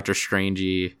weird Doctor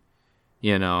Strangey,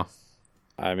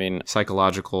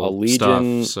 psychological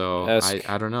stuff. So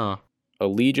I don't know. A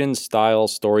Legion style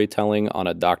storytelling on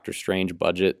a Doctor Strange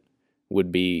budget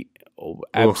would be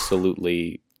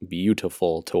absolutely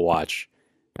beautiful to watch.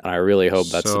 And I really hope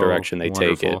that's the direction they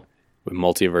take it with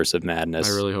Multiverse of Madness.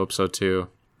 I really hope so too.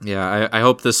 Yeah, I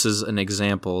hope this is an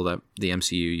example that the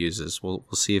MCU uses. We'll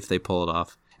see if they pull it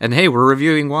off. And hey, we're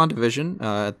reviewing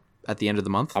WandaVision at the end of the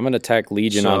month. I'm gonna tack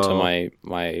Legion onto my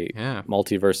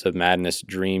Multiverse of Madness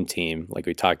dream team, like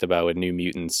we talked about with New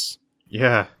Mutants.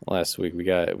 Yeah. Last week we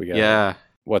got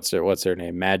what's their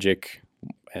name? Magic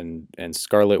and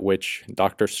Scarlet Witch,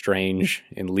 Doctor Strange,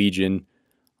 and Legion,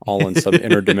 all in some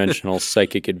interdimensional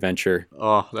psychic adventure.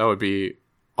 Oh, that would be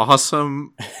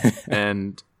awesome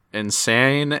and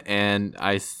insane, and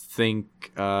I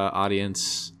think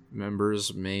audience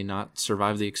members may not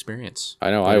survive the experience.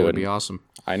 I know I would. It would be awesome.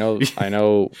 I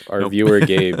know our viewer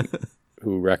Gabe,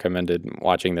 who recommended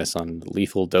watching this on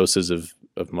lethal doses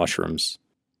of mushrooms,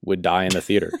 would die in the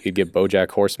theater. He'd get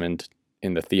BoJack Horseman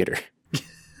in the theater.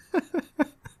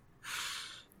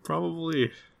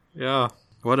 Probably. Yeah.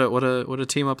 What a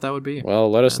team up that would be. Well,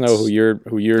 let us know who your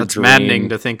that's dream, maddening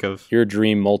to think of. Your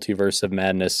dream Multiverse of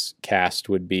Madness cast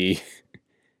would be.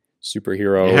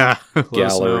 Superhero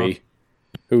gallery.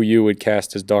 Who you would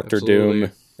cast as Dr.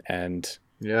 Doom, and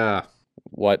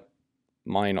what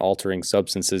mind-altering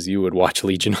substances you would watch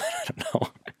Legion. I don't know.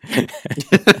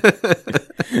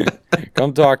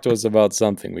 Come talk to us about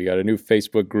something. We got a new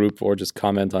Facebook group, or just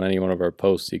comment on any one of our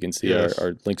posts. You can see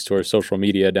our links to our social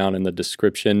media down in the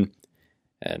description.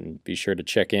 And be sure to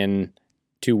check in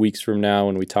 2 weeks from now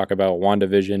when we talk about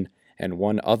WandaVision and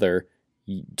one other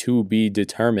to be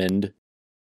determined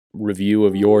review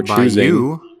of your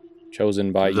choosing.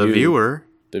 Chosen by the viewer.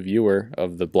 The viewer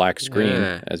of the black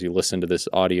screen as you listen to this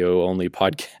audio-only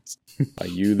podcast. By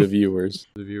you, the viewers.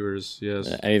 The viewers,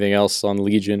 yes. Anything else on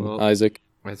Legion, Isaac?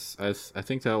 I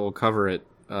think that will cover it.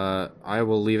 I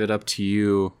will leave it up to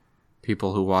you,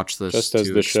 people who watch this, just as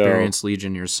to the experience show,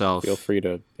 Legion yourself. Feel free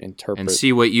to interpret. And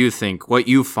see what you think, what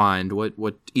you find,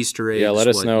 what Easter eggs. Yeah, let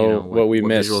us know what we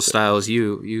missed. Visual styles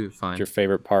you find. What your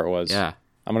favorite part was. Yeah.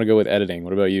 I'm going to go with editing.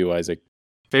 What about you, Isaac?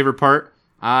 Favorite part?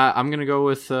 I'm going to go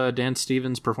with Dan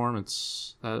Stevens'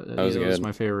 performance. That was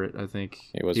my favorite, I think.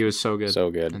 He was so good.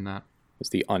 So good. In that. He's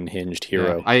the unhinged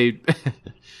hero. Yeah,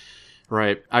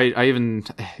 right. I even,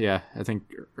 I think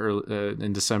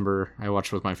in December, I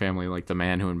watched with my family, like, The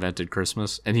Man Who Invented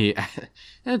Christmas. And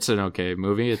it's an okay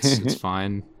movie. It's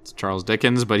fine. It's Charles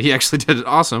Dickens, but he actually did it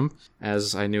awesome,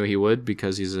 as I knew he would,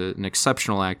 because he's an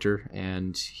exceptional actor.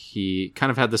 And he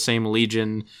kind of had the same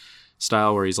Legion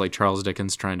style where he's like Charles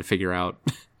Dickens trying to figure out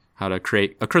how to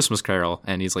create a Christmas Carol,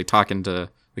 and he's like talking to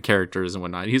the characters and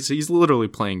whatnot. He's literally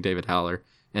playing David Haller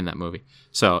in that movie,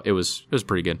 so it was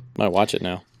pretty good. I watch it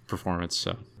now. Performance,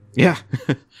 so yeah,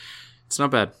 it's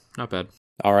not bad.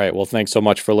 All right, well, thanks so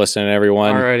much for listening,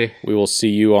 everyone. Alrighty, we will see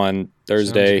you on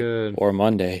Thursday or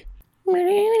Monday.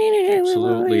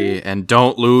 Absolutely, and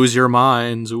don't lose your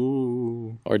minds.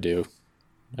 Ooh, or do.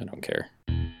 I don't care.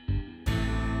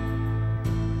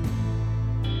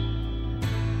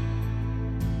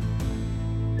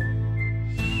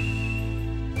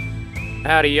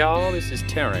 Howdy y'all, this is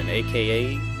Terran,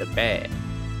 aka The Bad.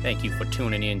 Thank you for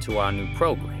tuning in to our new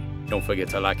program. Don't forget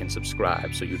to like and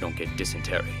subscribe so you don't get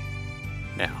dysentery.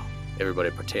 Now, everybody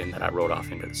pretend that I rode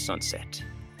off into the sunset.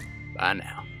 Bye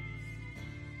now.